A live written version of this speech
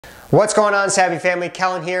What's going on, Savvy family?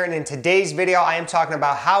 Kellen here, and in today's video I am talking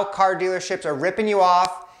about how car dealerships are ripping you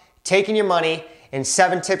off, taking your money, and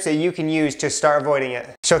 7 tips that you can use to start avoiding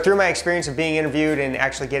it. So through my experience of being interviewed and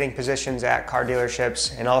actually getting positions at car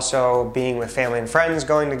dealerships, and also being with family and friends,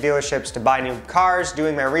 going to dealerships to buy new cars,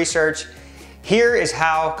 doing my research, here is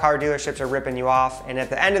how car dealerships are ripping you off. And at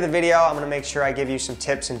the end of the video, I'm gonna make sure I give you some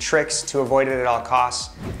tips and tricks to avoid it at all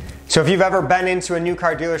costs. So if you've ever been into a new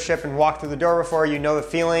car dealership and walked through the door before, you know the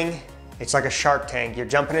feeling. It's like a shark tank. You're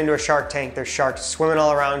jumping into a shark tank, there's sharks swimming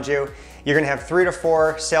all around you. You're gonna have 3 to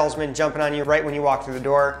 4 salesmen jumping on you right when you walk through the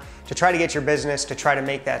door to try to get your business, to try to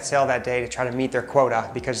make that sale that day, to try to meet their quota.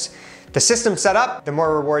 Because the system's set up, the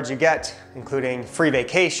more rewards you get, including free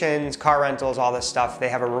vacations, car rentals, all this stuff, they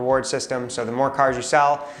have a reward system. So the more cars you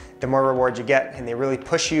sell, the more rewards you get, and they really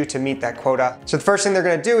push you to meet that quota. So the first thing they're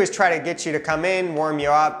gonna do is try to get you to come in, warm you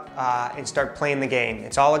up, and start playing the game.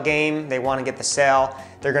 It's all a game. They wanna get the sale.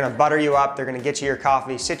 They're gonna butter you up. They're gonna get you your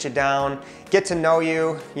coffee, sit you down, get to know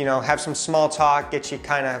you, have some small talk, get you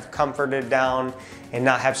kind of comforted down and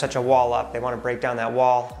not have such a wall up. They wanna break down that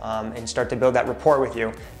wall and start to build that rapport with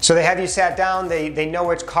you. So they have you sat down, they know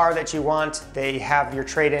which car that you want, they have your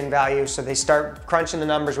trade-in value, so they start crunching the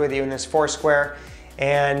numbers with you in this 4 square.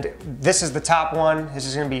 And this is the top one. This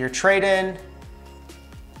is gonna be your trade-in.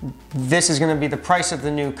 This is gonna be the price of the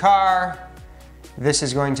new car. This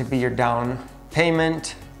is going to be your down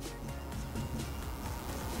payment.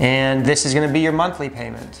 And this is gonna be your monthly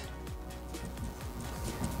payment.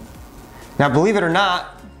 Now, believe it or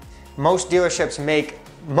not, most dealerships make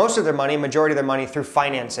most of their money, majority of their money, through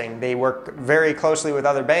financing. They work very closely with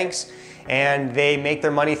other banks, and they make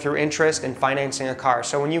their money through interest and financing a car.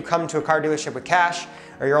 So when you come to a car dealership with cash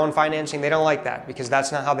or your own financing, they don't like that, because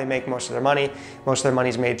that's not how they make most of their money. Most of their money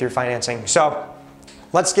is made through financing. So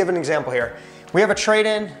let's give an example here. We have a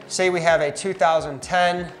trade-in. Say we have a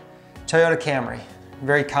 2010 Toyota Camry,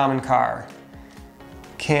 very common car.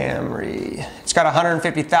 Camry. It's got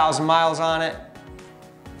 150,000 miles on it.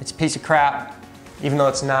 It's a piece of crap. Even though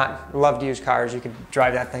it's not. Love to use cars. You could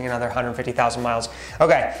drive that thing another 150,000 miles.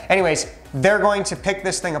 Okay, anyways, they're going to pick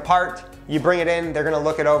this thing apart. You bring it in, they're gonna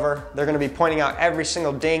look it over. They're gonna be pointing out every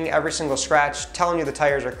single ding, every single scratch, telling you the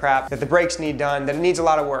tires are crap, that the brakes need done, that it needs a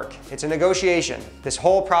lot of work. It's a negotiation. This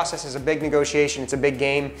whole process is a big negotiation. It's a big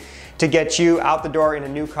game to get you out the door in a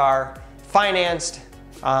new car, financed,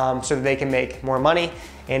 so that they can make more money,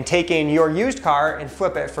 and take in your used car and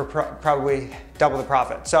flip it for probably double the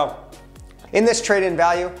profit. So, in this trade-in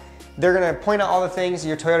value, they're gonna point out all the things.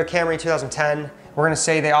 Your Toyota Camry 2010, we're gonna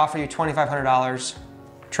say they offer you $2,500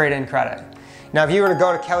 trade-in credit. Now, if you were to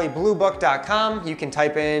go to kellybluebook.com, you can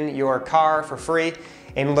type in your car for free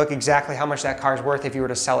and look exactly how much that car is worth if you were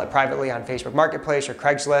to sell it privately on Facebook Marketplace or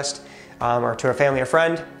Craigslist, or to a family or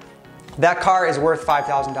friend. That car is worth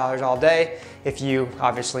 $5,000 all day. If you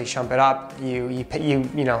obviously shump it up, you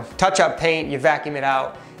touch up paint, you vacuum it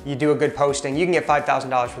out, you do a good posting, you can get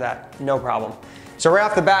 $5,000 for that, no problem. So right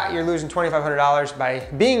off the bat, you're losing $2,500 by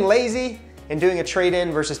being lazy and doing a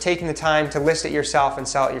trade-in versus taking the time to list it yourself and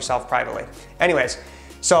sell it yourself privately. Anyways,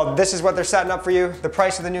 so this is what they're setting up for you. The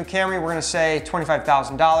price of the new Camry, we're gonna say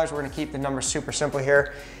 $25,000. We're gonna keep the numbers super simple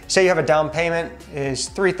here. Say you have a down payment is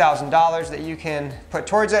 $3,000 that you can put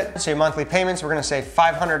towards it. So your monthly payments, we're gonna say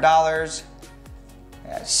 $500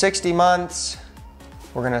 at 60 months.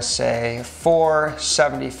 We're gonna say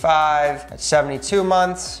 $475 at 72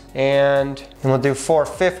 months, and we'll do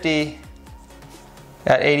 $450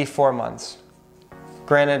 at 84 months.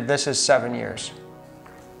 Granted, this is 7 years.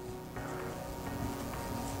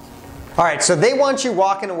 All right, so they want you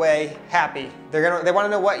walking away happy. They wanna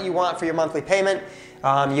know what you want for your monthly payment.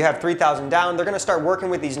 You have $3,000 down. They're gonna start working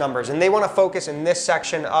with these numbers, and they wanna focus in this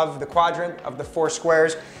section of the quadrant of the 4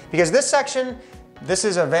 squares, because this section, this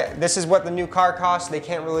is what the new car costs. They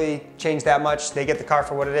can't really change that much. They get the car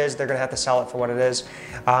for what it is. They're gonna have to sell it for what it is.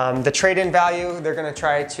 The trade-in value, they're gonna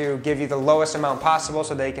try to give you the lowest amount possible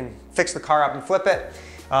so they can fix the car up and flip it.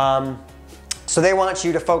 So they want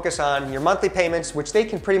you to focus on your monthly payments, which they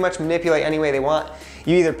can pretty much manipulate any way they want.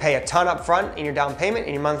 You either pay a ton up front in your down payment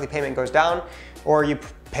and your monthly payment goes down, or you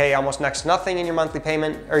pay almost next to nothing in your monthly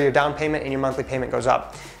payment, or your down payment, and your monthly payment goes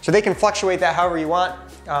up. So they can fluctuate that however you want,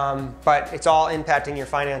 but it's all impacting your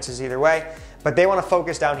finances either way. But they want to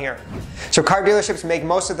focus down here. So car dealerships make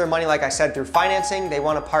most of their money, like I said, through financing. They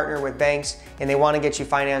want to partner with banks, and they want to get you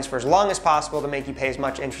financed for as long as possible to make you pay as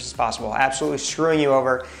much interest as possible, absolutely screwing you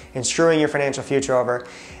over and screwing your financial future over.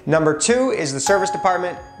 Number 2 is the service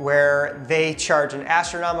department, where they charge an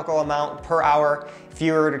astronomical amount per hour. If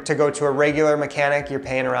you were to go to a regular mechanic, you're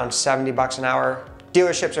paying around 70 bucks an hour.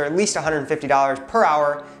 Dealerships are at least $150 per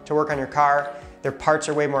hour to work on your car. Their parts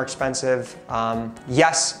are way more expensive.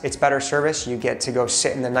 Yes, it's better service. You get to go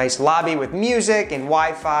sit in the nice lobby with music and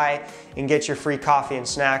Wi-Fi and get your free coffee and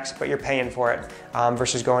snacks, but you're paying for it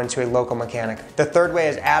versus going to a local mechanic. The third way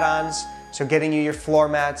is add-ons. So getting you your floor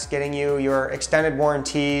mats, getting you your extended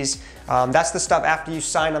warranties. That's the stuff after you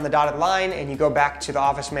sign on the dotted line and you go back to the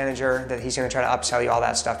office manager that he's gonna try to upsell you all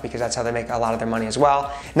that stuff, because that's how they make a lot of their money as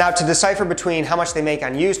well. Now, to decipher between how much they make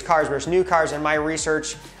on used cars versus new cars, in my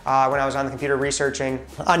research, when I was on the computer researching,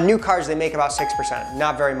 on new cars they make about 6%,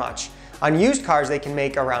 not very much. On used cars, they can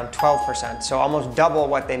make around 12%. So almost double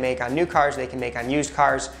what they make on new cars, they can make on used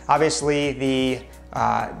cars. Obviously,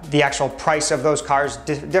 the actual price of those cars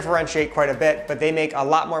differentiate quite a bit, but they make a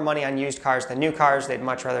lot more money on used cars than new cars. They'd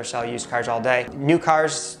much rather sell used cars all day. New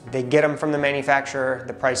cars, they get them from the manufacturer,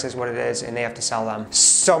 the price is what it is, and they have to sell them.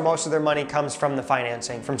 So most of their money comes from the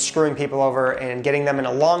financing, from screwing people over and getting them in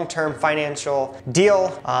a long-term financial deal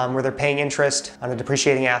where they're paying interest on a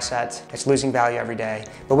depreciating asset. It's losing value every day,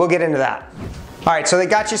 but we'll get into that. All right, so they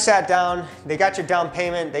got you sat down, they got your down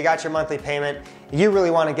payment, they got your monthly payment. You really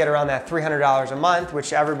want to get around that $300 a month,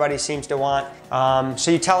 which everybody seems to want.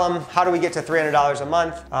 So you tell them, how do we get to $300 a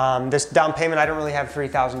month? This down payment, I don't really have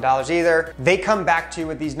 $3,000 either. They come back to you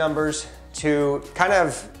with these numbers to kind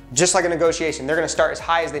of, just like a negotiation, they're gonna start as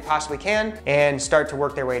high as they possibly can and start to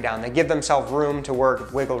work their way down. They give themselves room to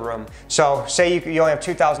work, wiggle room. So say you only have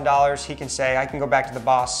 $2,000, he can say, I can go back to the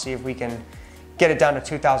boss, see if we can get it down to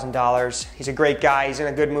 $2,000. He's a great guy, he's in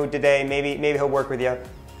a good mood today, maybe he'll work with you.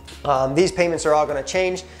 These payments are all gonna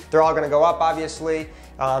change. They're all gonna go up, obviously,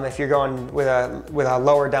 if you're going with a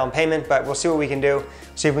lower down payment, but we'll see what we can do.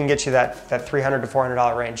 See if we can get you that $300 to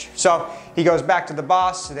 $400 range. So he goes back to the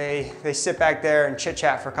boss. They sit back there and chit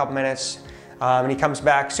chat for a couple minutes. And he comes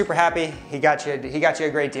back super happy. He got you a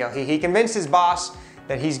great deal. He convinced his boss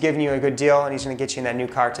that he's giving you a good deal and he's gonna get you in that new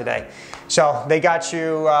car today. So they got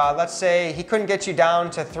you, let's say he couldn't get you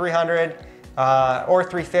down to 300 or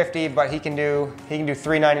 350, but he can do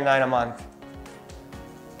 $399 a month.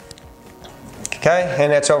 Okay,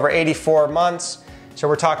 and it's over 84 months. So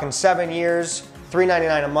we're talking 7 years,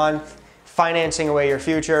 $399 a month, financing away your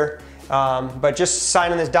future. But just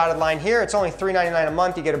signing this dotted line here, it's only $399 a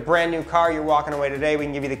month. You get a brand new car, you're walking away today. We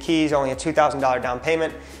can give you the keys, only a $2,000 down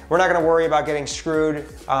payment. We're not gonna worry about getting screwed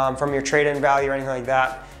from your trade-in value or anything like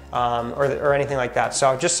that, or anything like that.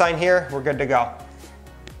 So just sign here, we're good to go.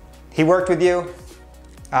 He worked with you,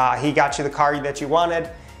 he got you the car that you wanted,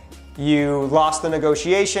 you lost the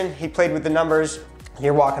negotiation, he played with the numbers,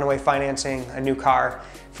 you're walking away financing a new car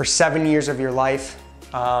for 7 years of your life,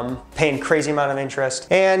 paying crazy amount of interest.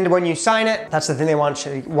 And when you sign it, that's the thing they want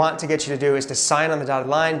to get you to do, is to sign on the dotted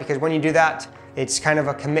line, because when you do that, it's kind of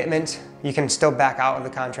a commitment. You can still back out of the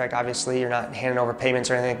contract, obviously. You're not handing over payments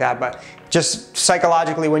or anything like that, but just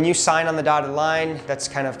psychologically, when you sign on the dotted line, that's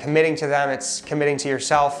kind of committing to them. It's committing to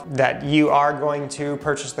yourself that you are going to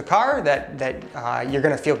purchase the car, that you're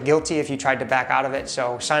gonna feel guilty if you tried to back out of it.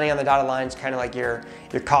 So signing on the dotted line is kind of like your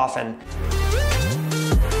coffin.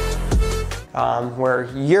 Where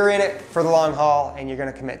you're in it for the long haul and you're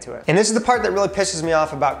gonna commit to it. And this is the part that really pisses me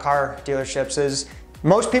off about car dealerships is,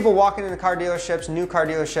 most people walking into car dealerships, new car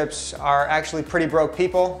dealerships, are actually pretty broke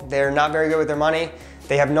people. They're not very good with their money.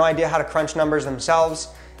 They have no idea how to crunch numbers themselves.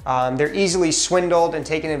 They're easily swindled and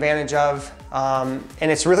taken advantage of. And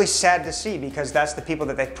it's really sad to see, because that's the people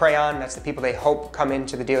that they prey on. That's the people they hope come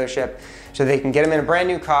into the dealership so they can get them in a brand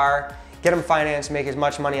new car, get them financed, make as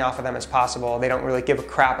much money off of them as possible. They don't really give a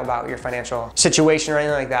crap about your financial situation or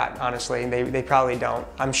anything like that, honestly. They probably don't.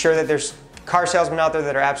 I'm sure that there's car salesmen out there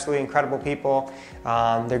that are absolutely incredible people.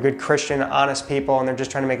 They're good Christian, honest people, and they're just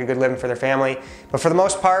trying to make a good living for their family. But for the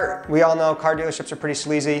most part, we all know car dealerships are pretty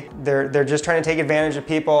sleazy. They're just trying to take advantage of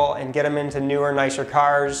people and get them into newer, nicer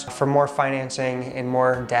cars for more financing and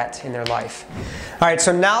more debt in their life. All right,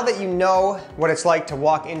 so now that you know what it's like to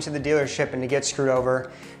walk into the dealership and to get screwed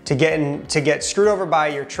over, to get screwed over by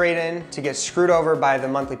your trade-in, to get screwed over by the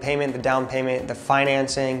monthly payment, the down payment, the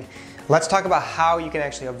financing, let's talk about how you can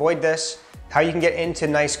actually avoid this, how you can get into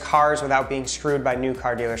nice cars without being screwed by new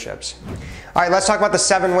car dealerships. All right, let's talk about the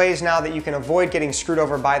 7 ways now that you can avoid getting screwed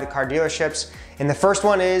over by the car dealerships. And the first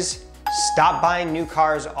one is stop buying new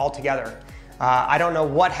cars altogether. I don't know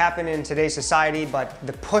what happened in today's society, but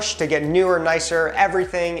the push to get newer, nicer,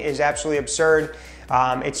 everything is absolutely absurd.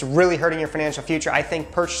 It's really hurting your financial future. I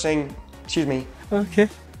think purchasing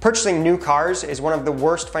new cars is one of the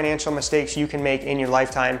worst financial mistakes you can make in your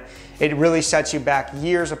lifetime. It really sets you back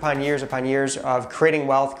years upon years upon years of creating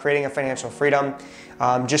wealth, creating a financial freedom,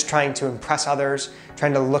 just trying to impress others,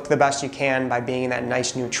 trying to look the best you can by being in that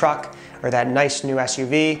nice new truck or that nice new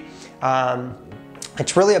SUV.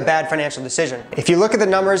 It's really a bad financial decision. If you look at the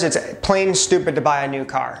numbers, it's plain stupid to buy a new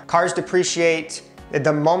car. Cars depreciate.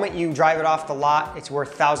 The moment you drive it off the lot, it's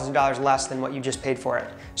worth thousands of dollars less than what you just paid for it.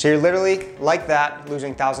 So you're literally, like that,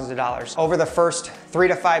 losing thousands of dollars. Over the first 3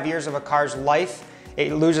 to 5 years of a car's life,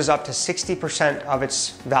 it loses up to 60% of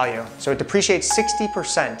its value. So it depreciates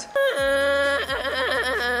 60%.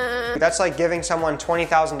 That's like giving someone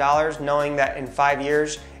 $20,000 knowing that in 5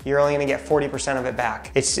 years, you're only gonna get 40% of it back.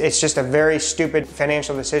 It's just a very stupid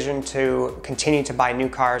financial decision to continue to buy new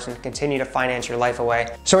cars and continue to finance your life away.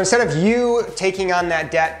 So instead of you taking on that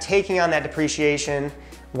debt, taking on that depreciation,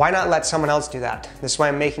 why not let someone else do that? This is why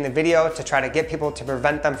I'm making the video, to try to get people to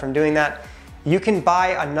prevent them from doing that. You can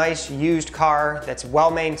buy a nice used car that's well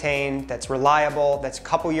maintained, that's reliable, that's a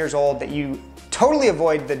couple years old, that you totally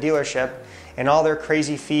avoid the dealership and all their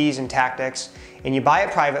crazy fees and tactics, and you buy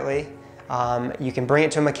it privately. You can bring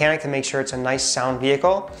it to a mechanic to make sure it's a nice, sound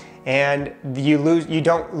vehicle, and you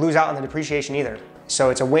don't lose out on the depreciation either.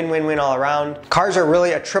 So it's a win-win-win all around. Cars are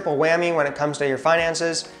really a triple whammy when it comes to your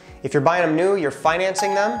finances. If you're buying them new, you're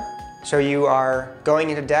financing them, so you are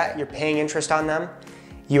going into debt, you're paying interest on them.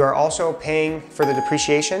 You are also paying for the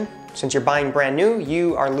depreciation. Since you're buying brand new,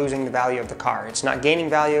 you are losing the value of the car. It's not gaining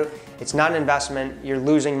value, it's not an investment, you're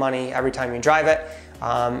losing money every time you drive it,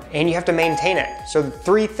 and you have to maintain it. So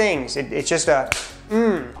 3 things, it's just a,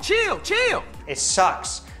 chill. It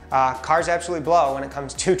sucks. Cars absolutely blow when it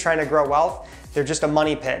comes to trying to grow wealth. They're just a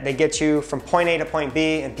money pit. They get you from point A to point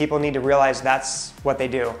B, and people need to realize that's what they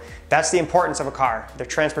do. That's the importance of a car, their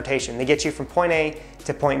transportation. They get you from point A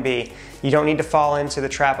to point B. You don't need to fall into the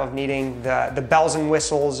trap of needing the bells and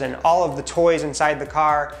whistles and all of the toys inside the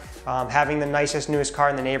car, having the nicest, newest car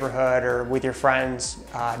in the neighborhood or with your friends.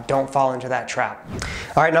 Don't fall into that trap.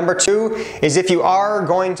 All right, number 2 is if you are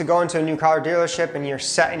going to go into a new car dealership and you're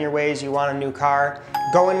set in your ways, you want a new car,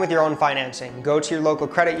 go in with your own financing. Go to your local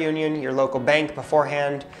credit union, your local bank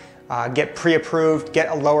beforehand, get pre-approved, get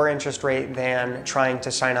a lower interest rate than trying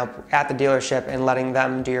to sign up at the dealership and letting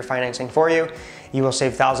them do your financing for you. You will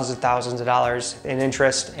save thousands of dollars in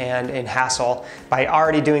interest and in hassle by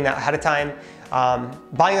already doing that ahead of time.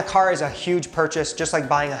 Buying a car is a huge purchase, just like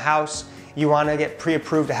buying a house. You want to get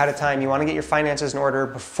pre-approved ahead of time. You want to get your finances in order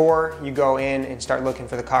before you go in and start looking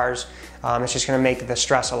for the cars. It's just going to make the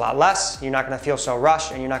stress a lot less. You're not going to feel so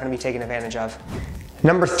rushed, and you're not going to be taken advantage of.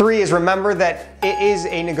 Number 3 is remember that it is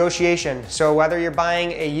a negotiation. So whether you're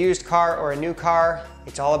buying a used car or a new car,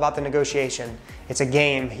 it's all about the negotiation. It's a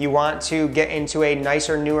game. You want to get into a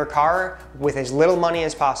nicer, newer car with as little money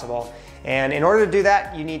as possible. And in order to do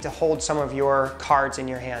that, you need to hold some of your cards in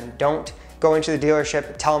your hand. Don't go into the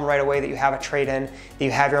dealership, tell them right away that you have a trade-in, that you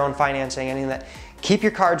have your own financing, anything that. Keep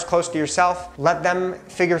your cards close to yourself. Let them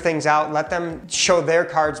figure things out. Let them show their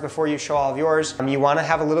cards before you show all of yours. You want to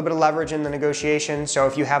have a little bit of leverage in the negotiation. So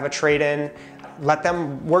if you have a trade-in, let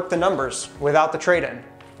them work the numbers without the trade-in.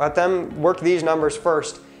 Let them work these numbers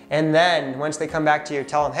first. And then once they come back to you,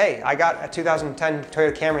 tell them, hey, I got a 2010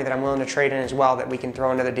 Toyota Camry that I'm willing to trade in as well that we can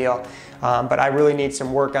throw into the deal. But I really need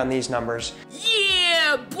some work on these numbers.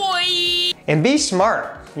 Yeah, boy! And be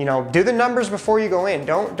smart. You know, do the numbers before you go in.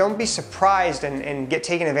 Don't be surprised and get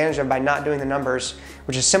taken advantage of by not doing the numbers,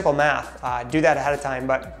 which is simple math. Do that ahead of time.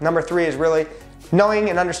 But number 3 is really knowing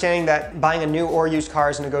and understanding that buying a new or used car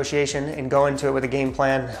is a negotiation, and go into it with a game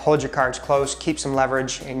plan. Hold your cards close, keep some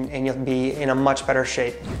leverage, and you'll be in a much better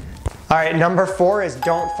shape. All right, number 4 is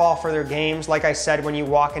don't fall for their games. Like I said, when you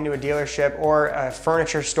walk into a dealership or a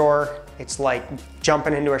furniture store, it's like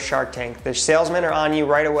jumping into a Shark Tank. The salesmen are on you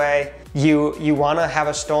right away. You wanna have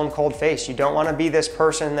a stone cold face. You don't wanna be this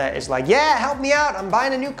person that is like, yeah, help me out. I'm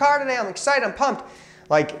buying a new car today. I'm excited, I'm pumped.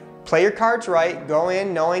 Like, play your cards right. Go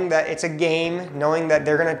in knowing that it's a game, knowing that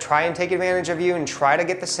they're gonna try and take advantage of you and try to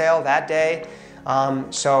get the sale that day.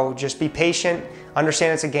 So just be patient,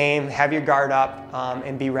 understand it's a game, have your guard up,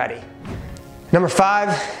 and be ready. Number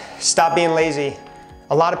 5, stop being lazy.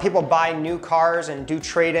 A lot of people buy new cars and do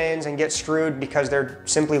trade-ins and get screwed because they're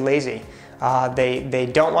simply lazy. They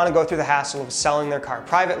don't want to go through the hassle of selling their car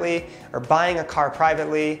privately or buying a car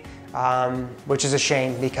privately, which is a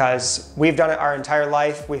shame because we've done it our entire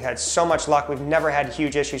life. We've had so much luck. We've never had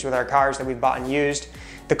huge issues with our cars that we've bought and used.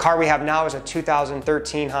 The car we have now is a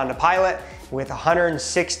 2013 Honda Pilot with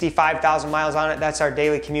 165,000 miles on it. That's our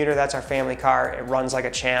daily commuter, that's our family car. It runs like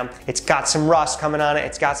a champ. It's got some rust coming on it,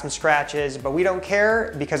 it's got some scratches, but we don't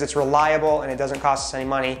care because it's reliable and it doesn't cost us any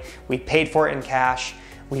money. We paid for it in cash.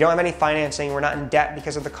 We don't have any financing, we're not in debt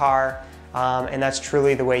because of the car, and that's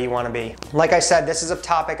truly the way you wanna be. Like I said, this is a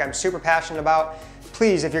topic I'm super passionate about.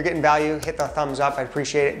 Please, if you're getting value, hit the thumbs up. I'd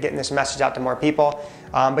appreciate it, getting this message out to more people.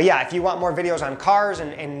 But yeah, if you want more videos on cars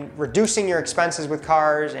and reducing your expenses with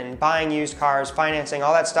cars and buying used cars, financing,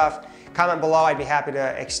 all that stuff, comment below. I'd be happy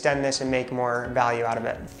to extend this and make more value out of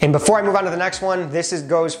it. And before I move on to the next one, this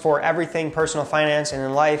goes for everything personal finance and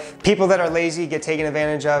in life. People that are lazy get taken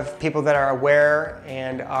advantage of. People that are aware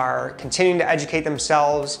and are continuing to educate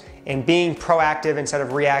themselves and being proactive instead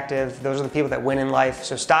of reactive, those are the people that win in life.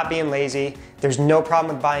 So stop being lazy. There's no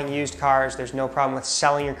problem with buying used cars. There's no problem with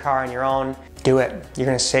selling your car on your own. Do it. You're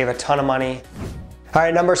gonna save a ton of money. All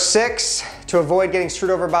right, number 6, to avoid getting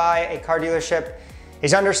screwed over by a car dealership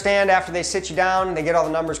is understand after they sit you down, they get all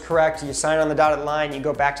the numbers correct, you sign on the dotted line, you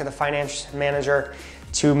go back to the finance manager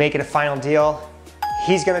to make it a final deal.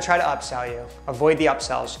 He's gonna try to upsell you. Avoid the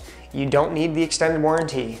upsells. You don't need the extended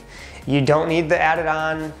warranty. You don't need the added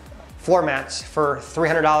on floor mats for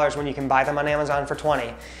 $300 when you can buy them on Amazon for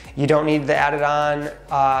 $20. You don't need the added on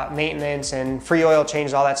maintenance and free oil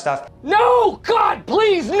change, all that stuff. No, God,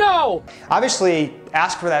 please, no! Obviously,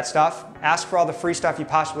 ask for that stuff. Ask for all the free stuff you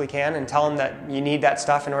possibly can and tell them that you need that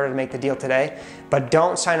stuff in order to make the deal today. But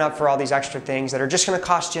don't sign up for all these extra things that are just gonna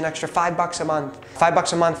cost you an extra $5 a month.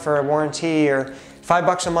 $5 a month for a warranty, or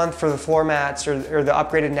 $5 a month for the floor mats, or the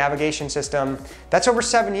upgraded navigation system. That's over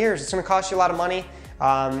 7 years. It's gonna cost you a lot of money.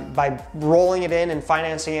 By rolling it in and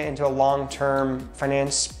financing it into a long-term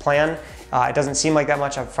finance plan, it doesn't seem like that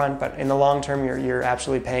much up front, but in the long term, you're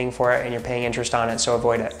absolutely paying for it and you're paying interest on it, so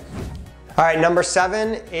avoid it. All right, number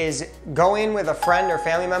 7 is go in with a friend or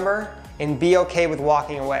family member and be okay with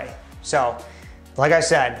walking away. So, like I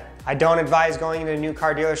said, I don't advise going into a new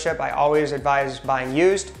car dealership. I always advise buying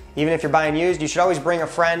used. Even if you're buying used, you should always bring a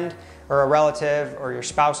friend or a relative or your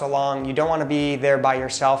spouse along. You don't want to be there by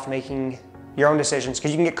yourself making your own decisions,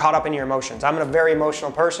 because you can get caught up in your emotions. I'm a very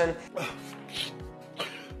emotional person.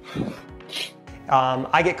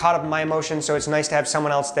 I get caught up in my emotions, so it's nice to have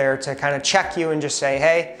someone else there to kind of check you and just say,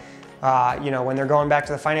 hey, you know, when they're going back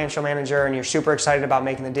to the financial manager and you're super excited about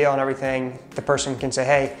making the deal and everything, the person can say,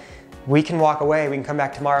 hey, we can walk away, we can come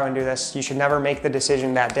back tomorrow and do this. You should never make the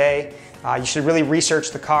decision that day. You should really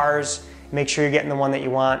research the cars, make sure you're getting the one that you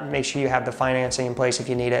want, make sure you have the financing in place if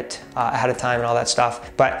you need it ahead of time and all that stuff.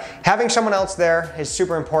 But having someone else there is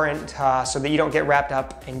super important so that you don't get wrapped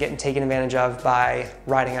up and getting taken advantage of by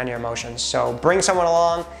riding on your emotions. So bring someone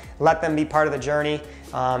along, let them be part of the journey,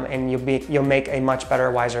 and you'll make a much better,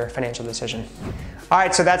 wiser financial decision. All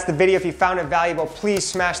right, so that's the video. If you found it valuable, please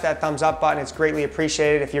smash that thumbs up button. It's greatly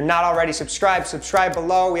appreciated. If you're not already subscribed, subscribe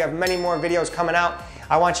below. We have many more videos coming out.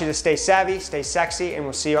 I want you to stay savvy, stay sexy, and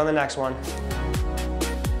we'll see you on the next one.